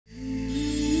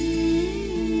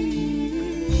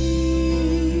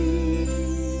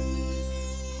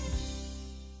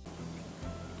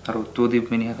අර උත්තෝ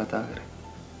දීප් මිනිහා කතා කරේ.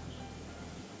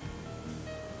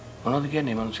 මොනවද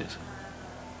කියන්නේ මනුස්සයා?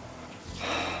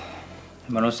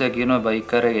 මනුස්සයා කියනවා බයික්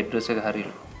කාරේ ඇඩ්‍රස් එක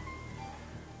හරියලු.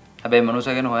 හැබැයි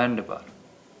මනුස්සයා ගැන හොයන්න එපා.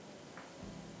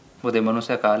 මොකද මේ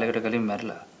මනුස්සයා කාලයකට කලින්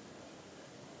මැරිලා.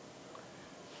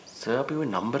 සර් අපි ওই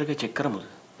නම්බර් එක චෙක් කරමුද?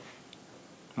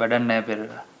 වැඩක් නැහැ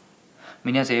පෙරලා.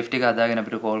 මිනිහා සේෆ්ටි එක හදාගෙන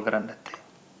අපිට කෝල් කරන්න නැත්තේ.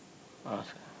 ආ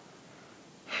සර්.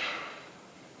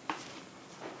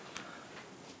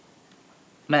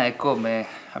 නෑ එක්කෝ මේ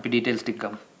අපි ඩීටේල්ස් ටික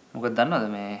ගමු. මොකද දන්නවද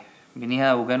මේ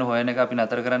මිනිහා ඌ ගැන හොයන එක අපි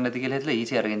නතර කරන්න නැති කියලා හිතලා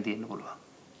ඊසි අරගෙන තියෙන්න පුළුවන්.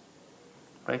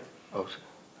 රයිට්? ඔව් සර්.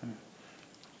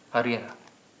 හරියට.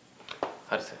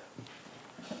 හරි sir.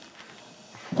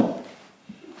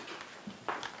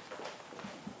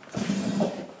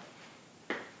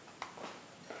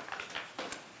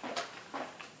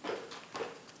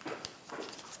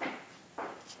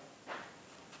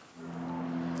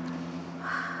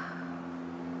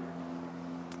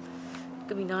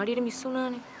 විනාඩියට miss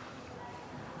වුණානේ.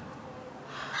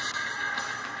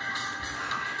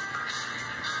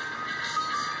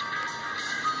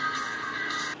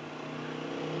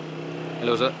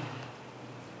 Hello sir.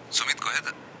 Sumith කොහෙද?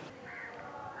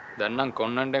 දැන් නම්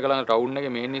කොන්නන්ට එක ළඟ ටවුන්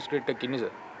එකේ මේන් ස්ට්‍රීට් එකක ඉන්නේ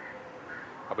සර්.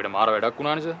 අපිට මාර වැඩක්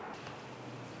වුණානේ සර්.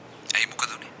 ඇයි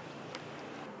මොකද උනේ?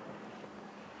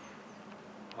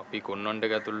 අපි කොන්නන්ට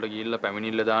එක ඇතුළට ගිහිල්ලා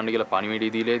පැමිණිල්ල දාන්න කියලා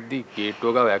පණිවිඩය දීලා එද්දි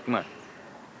ගේට්ටුව ගාව ඇක්මන්.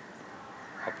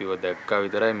 අපිව දැක්කා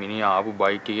විතරයි මිනිහා ආපු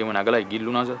බයික් එකේම නැගලා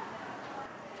ඉගිල්ලුණා සර්.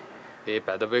 ඒ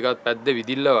පැදප එකත් පැද්දේ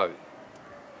විදිල්ලා වගේ.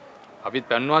 අපිත්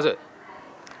පැන්නුවා සර්.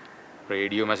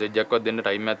 රේඩියෝ මැසේජ් එකක්වත් දෙන්න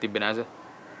ටයිම් එකක් තිබ්බේ නැහැ සර්.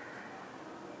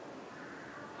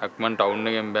 ඇක්මන් ටවුන්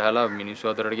එකෙන් බැහැලා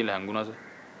මිනිස්සු අතරට ගිහලා හැංගුණා සර්.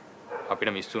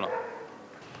 අපිට මිස් වුණා.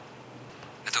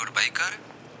 එතකොට බයික් කාරේ?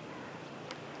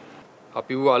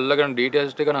 අපි ඌ අල්ලගෙන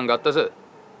ඩීටේල්ස් ටික නම් ගත්තා සර්.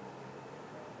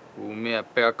 ඌ මේ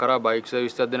ඇප් එකක් කරා බයික්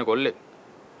සර්විස් එකක් දෙන කොල්ලෙක්.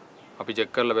 අපි චෙක්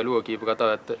කරලා බැලුවා කීප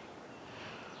කතාව ඇත්ත.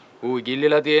 ඌ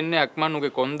ගිල්ලලා තියෙන්නේ ඇක්මන්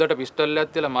උගේ කොන්දට පිස්තල්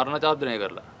එකක් තියලා මරණ චාදනය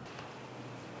කරලා.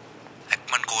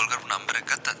 ඇක්මන් කෝල් කරපු නම්බර් එක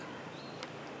ගත්තද?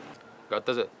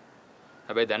 ගත්තා සර්.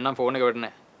 හැබැයි දැන් නම් ෆෝන් එක වැඩ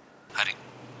නැහැ. හරි.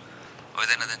 ඔය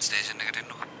දැන් ස්ටේෂන් එකට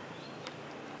එන්නකෝ.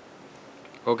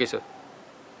 ඕකේ සර්.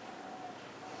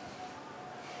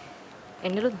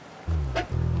 එන්නලුද?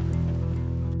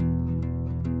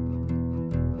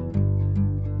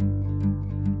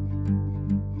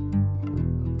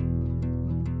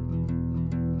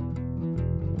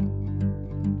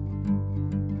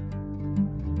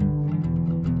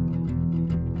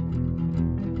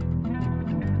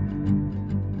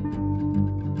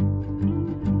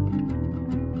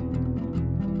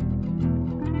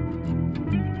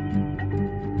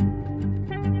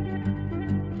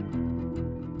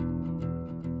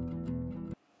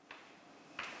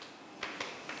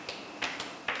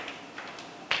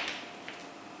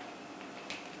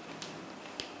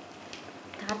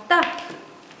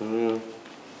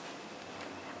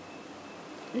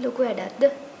 ලොකු වැඩක්ද?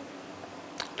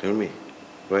 Tell me.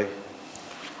 Why?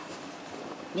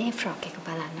 මේ ෆ්‍රොක් එක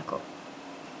බලන්නකෝ.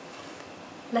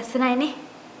 ලස්සනයිනේ.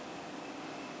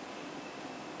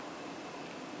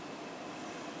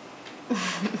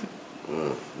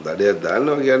 දඩයක්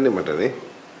දාන්නවා කියන්නේ මටනේ.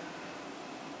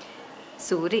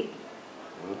 සූරි.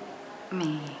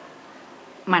 මේ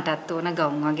මටත් ඕන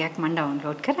ගවුම් වගේක් මම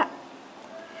ඩවුන්ලෝඩ් කරා.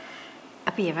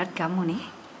 අපි ඒවත් ගමුනේ.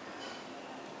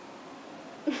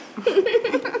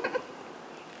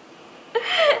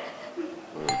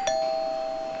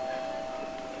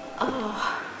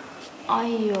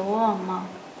 අයියෝ අම්මා.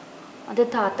 අද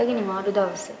තාත්තගේ නිවාඩු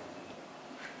දවස.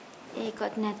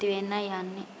 ඒකත් නැති වෙන්න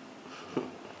යන්නේ.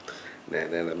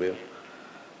 නෑ ළමයෝ.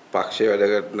 පක්ෂේ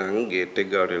වැඩකට නම් ගේට් එක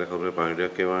ගාවට එන කවුරුහරි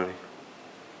පණිවිඩයක් එවන්නේ.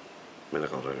 මෙල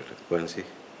කවුරුහරි කොන්සි.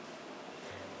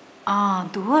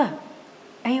 දුව.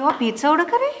 අයියෝ පීට්සා ඕඩර්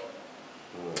කරේ?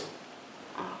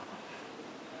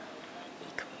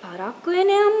 ඒක පරක්කු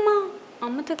වෙන්නේ අම්මා.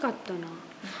 අමතකත් වුණා.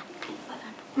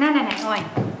 නෑ ඔයන්.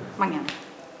 මං යනවා.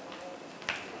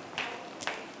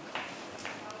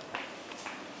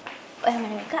 ඔය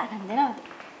මම එක අරන් දෙනවද?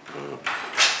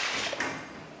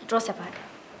 රෝසා පාට.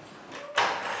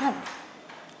 හරි.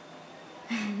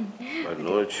 But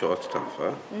no short stuff,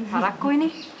 huh?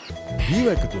 හරක්කුයිනේ.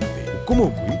 දීවක තුනේ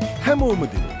උකුමෝකුයි හැමෝම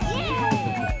දිනු.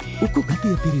 උකු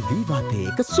ගතිය පිරි වාතයේ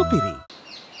එක සුපිරි.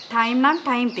 ටයිම් නම්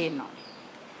ටයිම් තියෙනවා.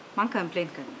 මං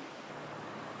කම්ප්ලේන්ට් කරනවා.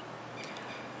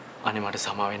 අනේ මට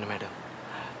සමා වෙන්න මැඩම්.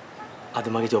 අද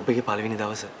මගේ ජොබ් එකේ පළවෙනි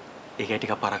දවස. ඒකයි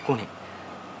ටිකක් පරක්කු උනේ.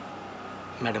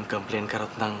 මැඩම් කම්ප්ලේන්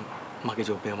කරොත් නම් මගේ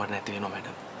ජොබ් එක මට නැති වෙනවා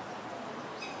මැඩම්.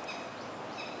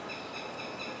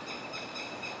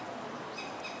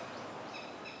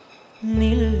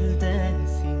 නිල්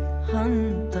දැසින්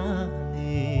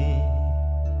හන්තානේ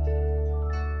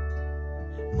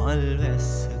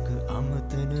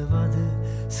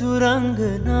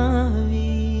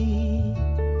සුරංගනාවී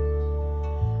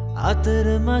අතර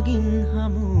මගින්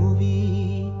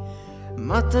හමුවී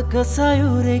මතක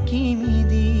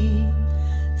සයුරකිමිදී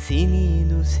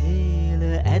සිනිඳු සේල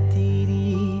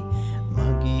ඇතිරී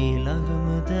මගේ ළඟම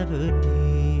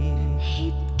දැවටේ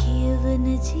හිත් කියවන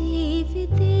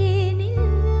ජීවිතේ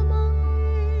නිල්මං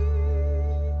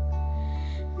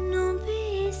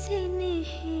නොබේ සෙනෙහවන්තී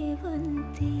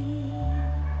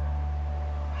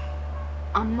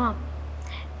අම්මා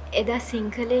එදා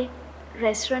සිංහලේ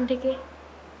රෙස්ටරන්ට් එකේ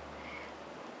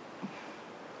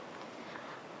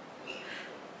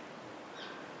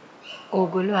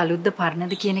ඕගොල්ලෝ අලුත්ද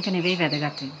පරණද කියන එක නෙවෙයි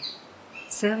වැදගත් වෙන්නේ.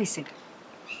 සර්විස් එක.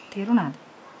 තේරුණාද?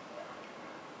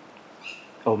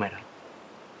 ඔව් මැඩම්.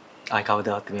 ආයි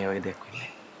කවදාවත් මේ වගේ දෙයක් වෙන්නේ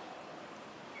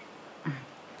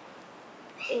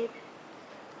ඒ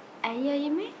ඇයි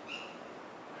අයියේ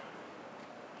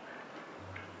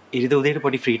ඉරිද උදේට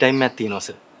පොඩි ෆ්‍රී ටයිම් එකක් තියෙනවා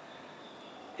සර්.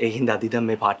 ඒ හින්දා අද ඉඳන්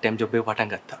මේ පාර්ට් ටයිම් ජොබ් එක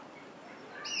පටන් ගත්තා.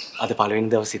 අද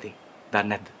පළවෙනි දවස් ඉතින්. දන්නේ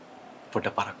නැද්ද?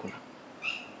 පොඩ්ඩක් පරක් වුණා.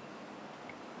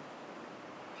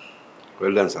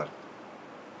 well done sir.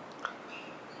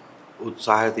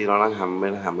 උත්සාහය තියනවා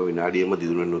නම් හැම විනාඩියෙම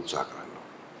දිනු වෙන්න උත්සාහ කරන්න.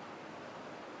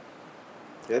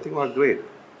 I think you are great.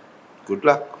 Good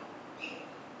luck.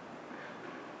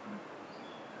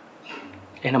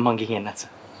 එහෙනම් මං ගිහින් එන්නත් සර්.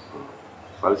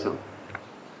 පරිස්සම්.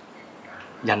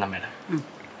 යන්න මැඩම්.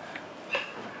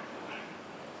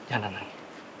 යන්න නම්.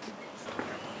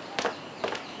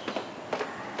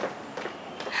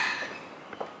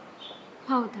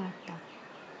 හව් තාත්තා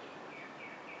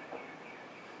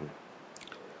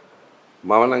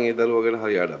මම නම් ඒ දරුවෝ ගැන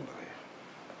හරි ආඩම්බරයි.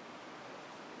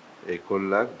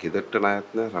 ඒකොල්ලා ගෙදරට ණයත්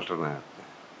නැහැ රට ණයත්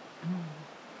නැහැ.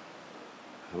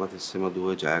 හැමතිස්සෙම දුව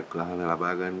ජයග්‍රහණ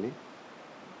ලබා ගන්නේ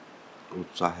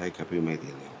උත්සාහය කැපීමේ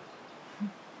තියෙනවා.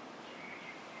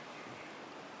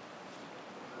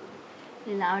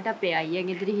 වෙලාවට අපේ අයියා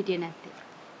ගෙදර හිටියේ නැත්තේ.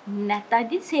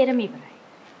 නැත්තම් සේරම ඉවරයි.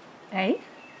 ඇයි?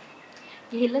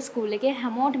 ගිහිල්ලා ස්කූල් එකේ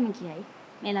හැමෝටම කියයි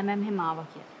මේ ළමයා මෙහෙම ආවා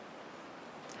කියලා.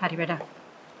 හරි වැඩක්.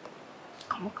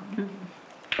 Come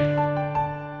on.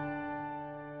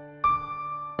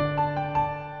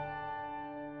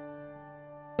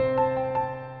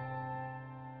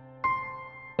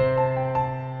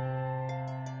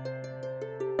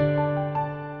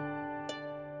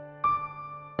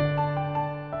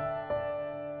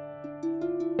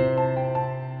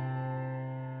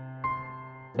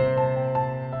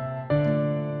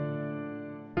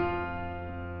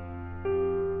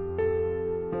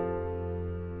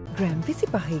 Gram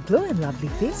 25 Glow and Lovely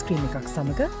face cream එකක්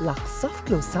සමග ලක්ස් soft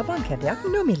glow සබන්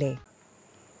කැටයක් නොමිලේ.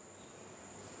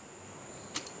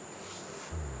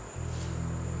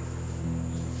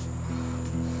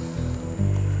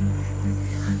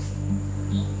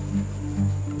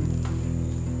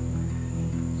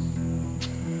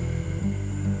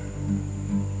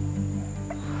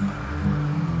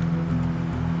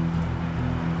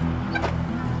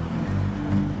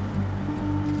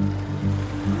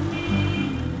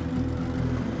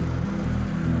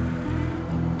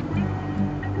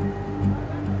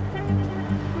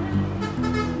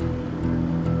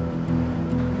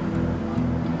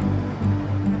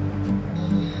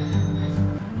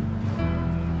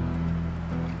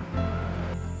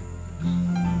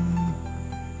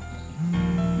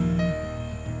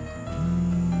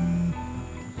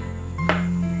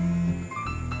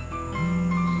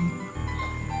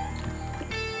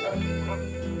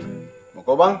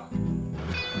 මොකෝ බං?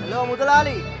 හෙලෝ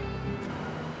මුදලාලි.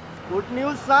 good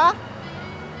news සා.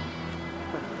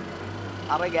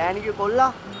 අර ගෑණිගේ කොල්ලා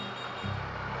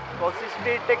කොස්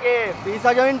ස්ට්‍රීට් එකේ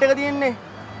පීසා ජොයින්ට් එක තියෙන්නේ.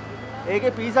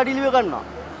 ඒකේ පීසා ඩිලිවර් කරනවා.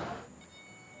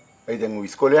 ඒ දැන් ඌ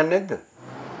ඉස්කෝලේ යන්නේ නැද්ද?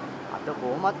 අද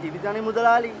කොහොමත් ඉරිදානේ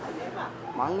මුදලාලි.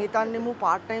 මං හිතන්නේ මූ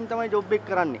පාර්ට් ටයිම් තමයි ජොබ් එක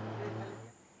කරන්නේ.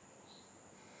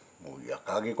 ඌ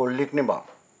යකාගේ කොල්ලෙක් නේ බං.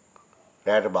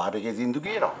 රැට බාර් එකේ සින්දු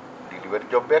කියනවා. ඩිලිවරි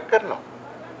ජොබ් එකක් කරනවා.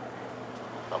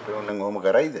 අපේ ඕනෙන් ඕම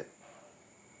කරයිද?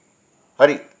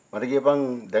 හරි. මට කියපන්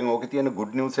දැන් ඕකේ තියෙන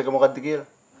good news එක මොකක්ද කියලා?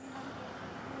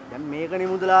 දැන් මේකනේ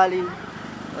මුදලාලි.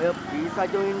 ඔය පීසා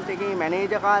ජොයින්ට් එකේ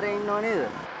මැනේජර් කාර්යය ඉන්නව නේද?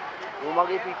 ඌ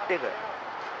මගේ ෆිට් එක.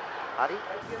 හරි.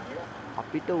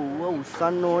 අපිට ඌව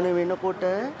උස්සන්න ඕනේ වෙනකොට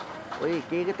ඔය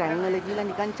එක එක තැන්වල ගිහලා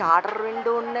නිකන් චාටර්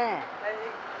වෙන්න ඕනේ නැහැ.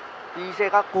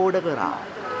 පීසා එකක් ඕඩර් කරා.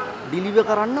 ඩිලිවර්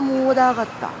කරන්න මූව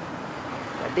දාගත්තා.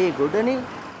 වැඩේ ගොඩනේ.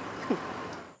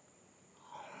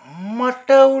 මට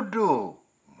උඩු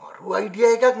මරු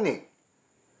අයිඩියා එකක් නේ.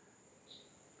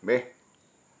 මේ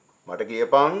මට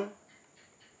කියපන්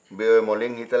උඹ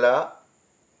මොලෙන් හිතලා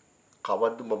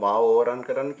කවද්ද උඹ මාව ඕවරන්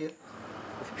කරන්න කියලා?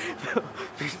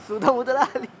 පිස්සුද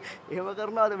මුදලාලි. එහෙම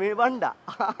කරනවද මේ බණ්ඩා?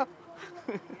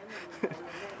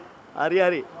 හරි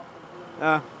හරි.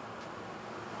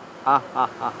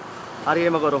 හරි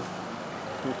එහෙම කරමු.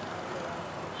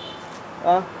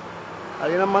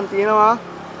 හරි නම් මන් තියෙනවා.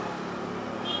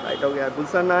 රයිට් ඔකේ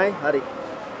බුල්සන් ආයි. හරි.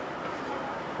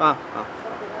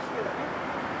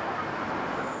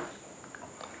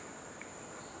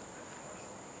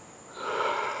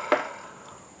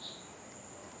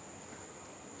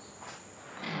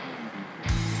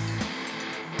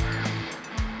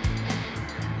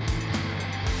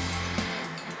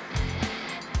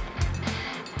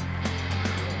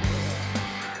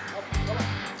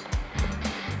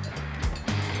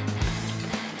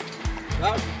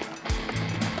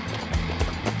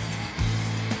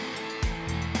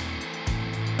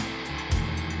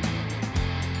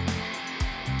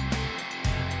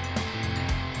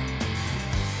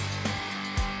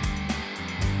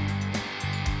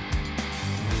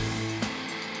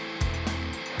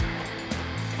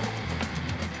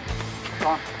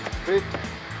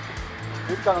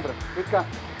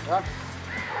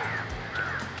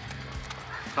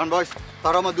 Kan boys,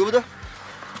 taruh sama dulu dah.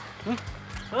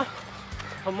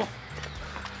 Kamu,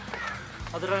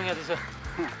 ada orang yang ada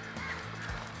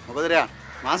Mau ke mana?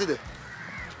 Masih deh.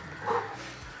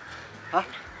 Hah?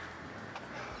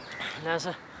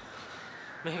 Nasa,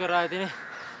 mereka rakyat ini.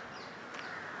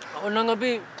 Orang ngapi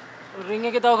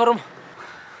ringnya kita karum.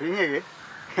 Ringnya ke?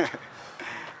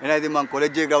 Ini ada mang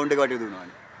college ground එක වටේ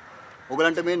දුවනවානේ.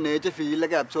 ඔයගලන්ට මේ nature feel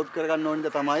එක absorb කරගන්න ඕනේ ද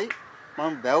තමයි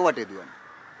මම වැව වටේ දුවන්නේ.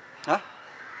 හා?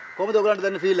 කොහොමද ඔයගලන්ට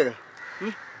දැනෙන feel එක?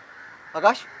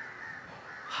 ආකාශ්?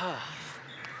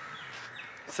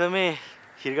 සමේ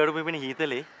හිරගඩු පිපෙන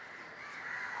හීතලේ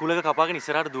හුලක කපාගෙන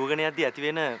ඉස්සරහට දුවගෙන යද්දි ඇති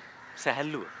වෙන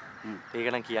සැහැල්ලුව. ඒක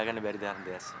නම් කියාගන්න බැරි දාන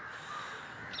දෙයක්.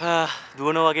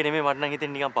 දුවනවා වගේ නෙමෙයි මට නම්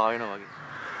හිතෙන්නේ නිකන් පාවෙනවා වගේ.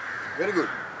 Very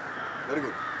good. Very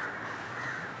good.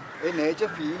 ඒ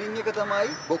nature feeling එක තමයි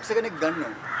box එකෙක් ගන්න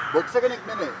ඕනේ. box එකෙක්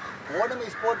නෙමෙයි. ඕනම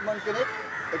ස්පෝර්ට්මන් කෙනෙක්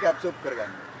ඒක absorb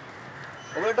කරගන්න.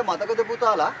 ඔයගලන්ට මතකද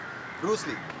පුතාලා Bruce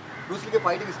Lee ගේ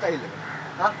fighting style එක.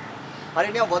 හා?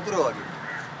 හරියනේ වතුර වගේ.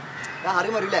 දැන්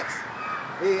හරියම relax.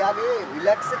 ඒ යාගේ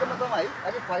relax එකම තමයි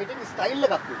අගේ fighting style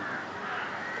එකක් වෙන්නේ.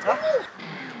 හා?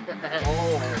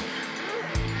 ඕ.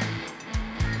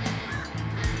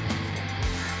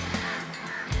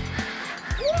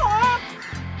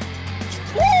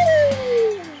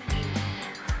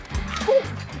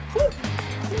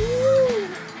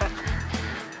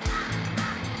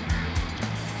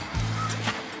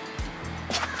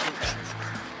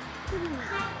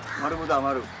 Maru muda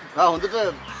maru. හොඳට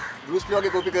බෲස් ලී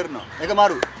වගේ කොපි කරනවා. ඒක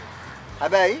මාරු.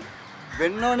 හැබැයි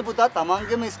වෙන්න ඕනේ පුතා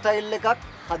තමන්ගේම ස්ටයිල් එකක්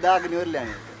හදාගෙන ඉවරලා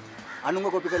යන්නේ. අනුන්ව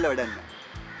කොපි කරලා වැඩක් නැහැ.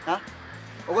 හා?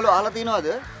 ඔයගොල්ලෝ අහලා තියෙනවද?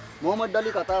 මොහමඩ්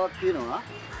අලි කතාවක් කියනවා.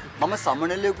 මම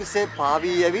සමනලෙකුසේ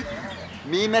පාවී යවිත්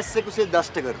මීමැස්සෙකුසේ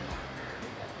දෂ්ට කරනවා.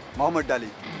 මොහමඩ් අලි.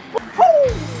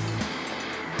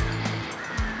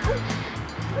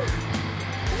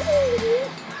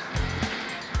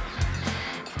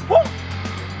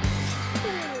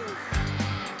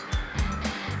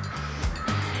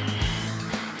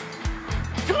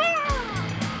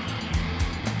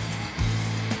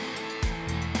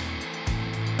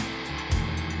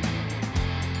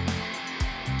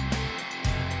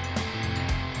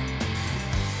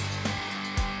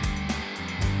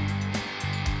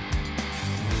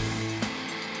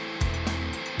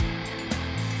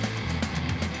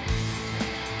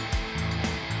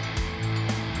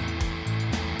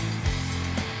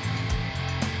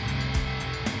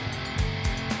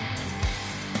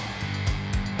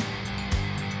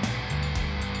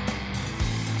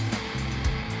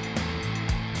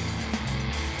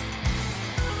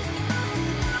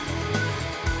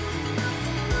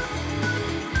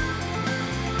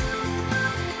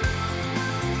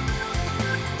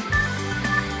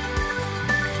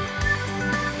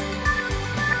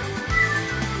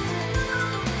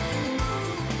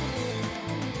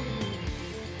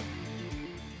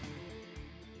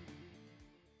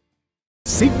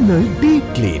 සිග්නල් ඩීප්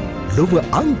ක්ලීන් ලොව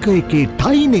අංක එකේ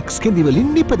ටයිනෙක්ස් කෙඳිවලින්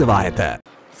නිපදවා ඇත.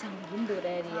 සම්බුන්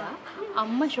දොරෑරියා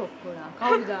අම්මා ෂොක් වුණා.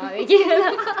 කවුද ආවේ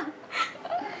කියලා.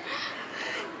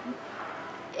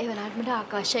 ඒ වෙලාවට මට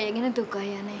ආකාශය ගැන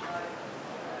දුකයි යන්නේ.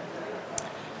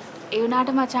 ඒ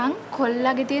වුණාට මචං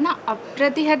කොල්ලගේ තියෙන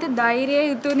අප්‍රතිහත ධෛර්යය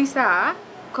යුතු නිසා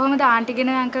කොහොමද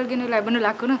ආන්ටිගෙන අංකල්ගෙන ලැබුණු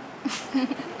ලකුණු?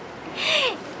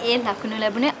 ඒ ලකුණු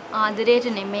ලැබුණේ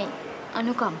ආදරයට නෙමෙයි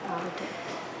අනුකම්පාවට.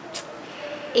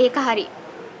 ඒක හරි.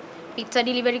 පිට්සා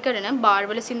ඩිලිවරි කරන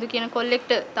බාර්වල සින්දු කියන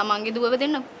කොල්ලෙක්ට තමන්ගේ දුවව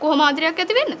දෙන්න කොහොම ආදරයක්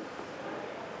ඇති වෙන්න?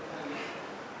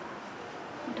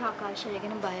 මට ආකාශය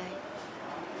ගැන බයයි.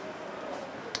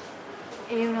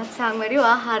 ඒ වුණත් සංවරි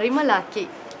ඔයා හරිම ලකි.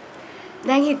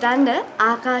 දැන් හිතන්න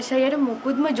ආකාශයට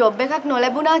මුකුත්ම ජොබ් එකක්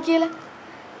නොලැබුණා කියලා.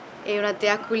 ඒ වුණත්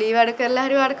එයා කුලී වැඩ කරලා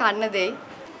හරි ඔයාට කන්න දෙයි.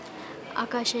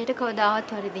 ආකාශයට කවදාවත්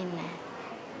වරදින්නේ නැහැ.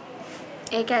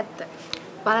 ඒක ඇත්ත.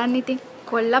 බලන්න ඉතින්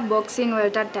කොල්ලා බොක්සිං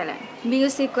වලටත් ටැලන්ට්,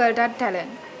 මියුසික් වලටත්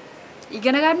ටැලන්ට්.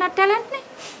 ඉගෙන ගන්නත් ටැලන්ට් නේ.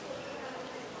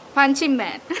 පංචින්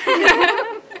මෑන්.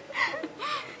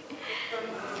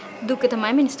 දුක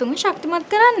තමයි මිනිස්සුන්ව ශක්තිමත්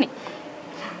කරන්නේ.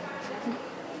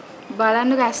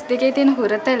 බලන්න ගස් දෙකේ තියෙන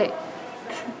හුරතලේ.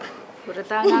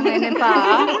 හුරතල් නම් වෙන්න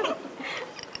එපා.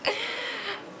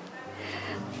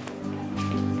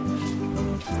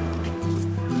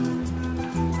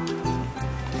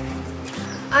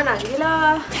 අනංගිලා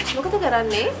මොකද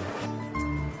කරන්නේ?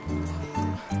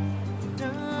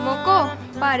 මොකෝ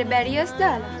පාරේ බැරියර්ස්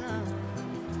දාලා.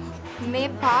 මේ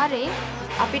පාරේ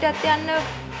අපිටත් යන්න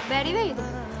බැරි වෙයිද?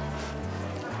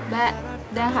 බෑ.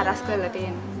 දැන් හරස් කරලා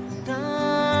තියෙනවා.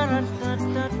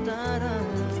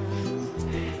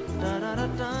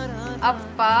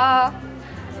 අප්පා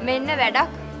මෙන්න වැඩක්.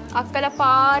 අක්කල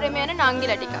පාරෙම යන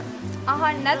නංගිලා ටික.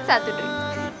 අහන්නත් සතුටුයි.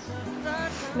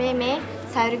 මේ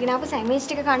සයුරු ගිනාපු සෑන්ඩ්විච්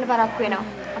ටික කන්න පරක්කු වෙනවා.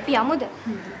 අපි යමුද?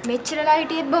 මෙච්චරලා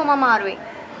හිටියෙත් බොහොම අමාරුයි.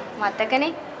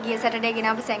 මතකනේ ගිය සැටර්ඩේ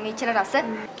ගිනාපු සෑන්ඩ්විච් වල රස.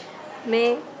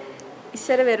 මේ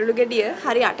ඉස්සර වෙරළු ගෙඩිය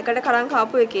හරි අටකට කරන්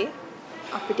කාපු එකේ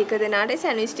අපි ටික දෙනාට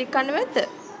සෑන්ඩ්විච් ටික කන්න වැද්ද?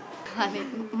 අනේ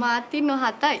මාත් ඉන්නව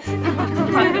 7යි.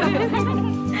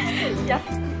 යා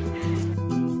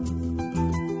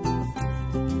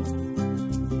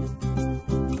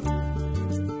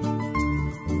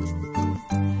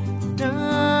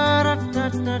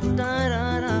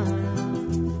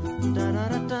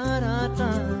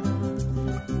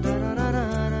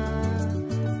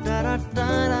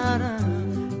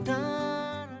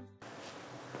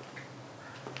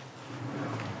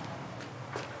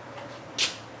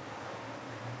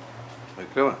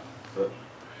වික්‍රම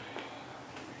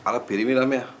අර පිරිමි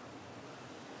ළමයා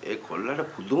ඒ කොල්ලට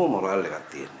පුදුම මොරාල් එකක්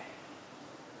තියෙන්නේ.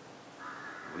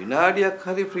 විනාඩියක්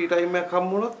හරි ෆ්‍රී ටයිම් එකක්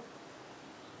හම්බුනොත්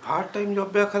පාර්ට් ටයිම්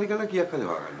ජොබ් එකක් හරි කරලා කීයක් හරි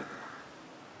හොයාගන්න.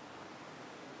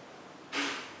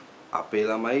 අපේ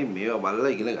ළමයි මේවා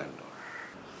බලලා ඉගෙන ගන්නවා.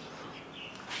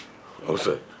 ඔව්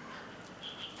සර්.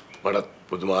 මට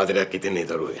පුදුම ආදරයක් හිතෙන්නේ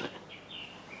දරුවෝ ගැන.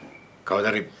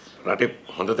 කවදාද රටේ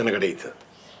හොඳ තැනකට එයිද?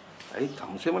 අයි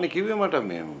තමුසෙමනේ කිව්වේ මට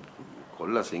මේ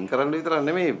කොල්ලා සිං කරන්න විතරක්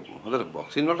නෙමෙයි හොඳට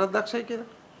බොක්සින් වලටත් දක්ෂයි කියලා.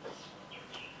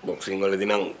 බොක්සින් වලදී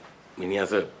නම්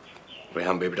මිනිහස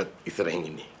රෙහම් බේබිටත් ඉස්සරහින්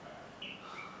ඉන්නේ.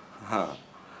 හා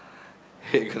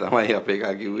ඒක තමයි අපේ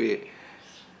එකා කිව්වේ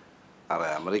අර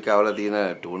ඇමරිකාවල තියෙන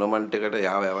ටූර්නමන්ට් එකට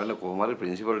යාව යවන්න කොහොම හරි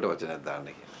ප්‍රින්සිපල්ට වචනයක් දාන්න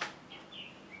කියලා.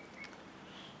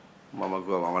 මම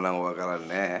කිව්වා මම නම් ඔවා කරන්නේ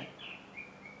නැහැ.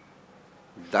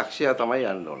 දක්ෂයා තමයි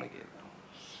යන්න ඕන කියලා.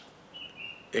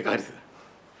 ඒක හරිද?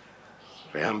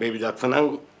 රෙහම් බේබි දක්ෂ නම්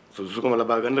සුසුකම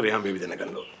ලබා ගන්න රෙහම් බේබි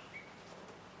දැනගන්න ඕන.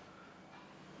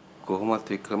 කොහොමත්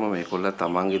වික්‍රම මේ කොල්ලා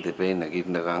තමන්ගේ දෙපේ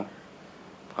නැගිටිනකන්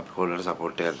අපි කොල්ලට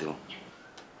සපෝට් එකක් දෙමු.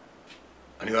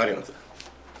 අනිවාර්යයෙන්ම සර්.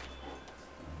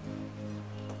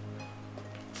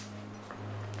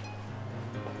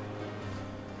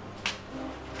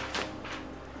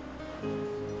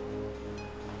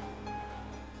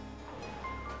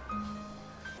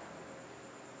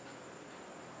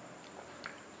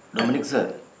 ඩොමිනික් සර්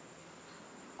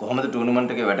කොහොමද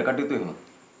ටූර්නමන්ට් එකේ වැඩ කටයුතු එහෙම?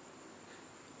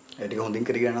 ඒ ටික හොඳින්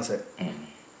කරගෙන යනවා sir.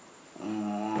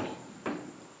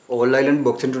 All island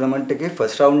boxing tournament එකේ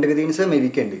ෆස්ට් රවුන්ඩ් එක තියෙන සර් මේ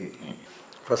වීකෙන්ඩ් එකේ.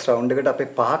 ෆස්ට් රවුන්ඩ් එකට අපේ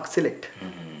 5ක් සිලෙක්ට්.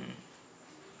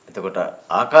 එතකොට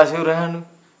ආකාශය රහණු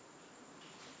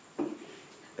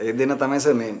ඒ දෙන තමයි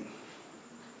සර් මේ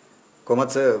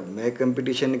කොහොමද සර් මේ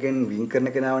කම්පිටිෂන් එකෙන් වින් කරන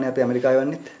කෙනාවනේ අපි ඇමරිකාවේ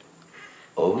වන්නේත්.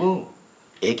 ඔව්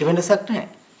ඒකේ වෙනසක් නැහැ.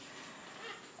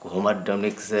 කොහොමද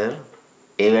ඩොමිනික් සර්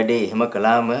ඒ වැඩේ එහෙම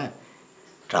කළාම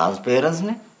ට්‍රාන්ස්පරන්ස්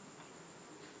නේ?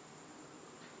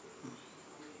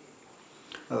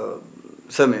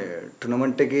 සර් මේ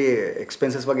ටූර්නමන්ට් එකේ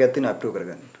එක්ස්පෙන්සස් වගේක් තියෙනවා අප්‍රූව්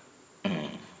කරගන්න.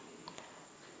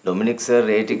 ඩොමිනික් සර්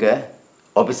ඒ ටික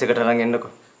ඔෆිස් එකට අරන්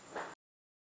එන්නකෝ.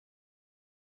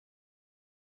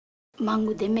 මං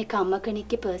උදේ මේක අම්මා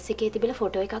කෙනෙක්ගේ පර්ස් එකේ තිබිලා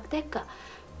ෆොටෝ එකක් දැක්කා.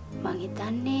 මං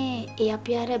හිතන්නේ ඒ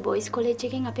අපි අර බොයිස් කොලෙජ්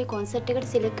එකෙන් අපේ කොන්සර්ට් එකට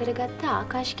සිලෙක්ට් කරගත්ත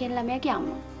ආකාශ් කියන ළමයාගේ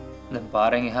අම්මා. දැන්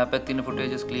පාරෙන් එහා පැත්තේ ඉන්න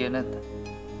ෆුටේජස් ක්ලියර් නැද්ද?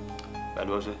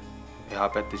 බැලුවස එහා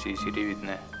පැත්තේ CCTVත්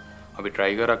නැහැ. අපි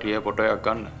try කරා ක්ලියර් ෆොටෝ එකක්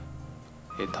ගන්න.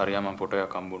 ඒත් හරියම ෆොටෝ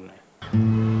එකක් හම්බුන්නේ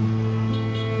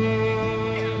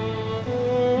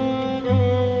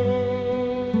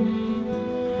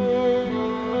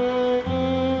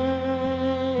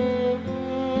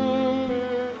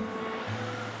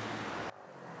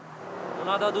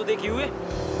මොනවද දුදේ කිව්වේ?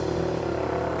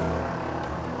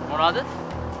 මොනවද?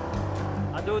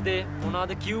 අද උදේ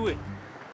මොනවද කිව්වේ?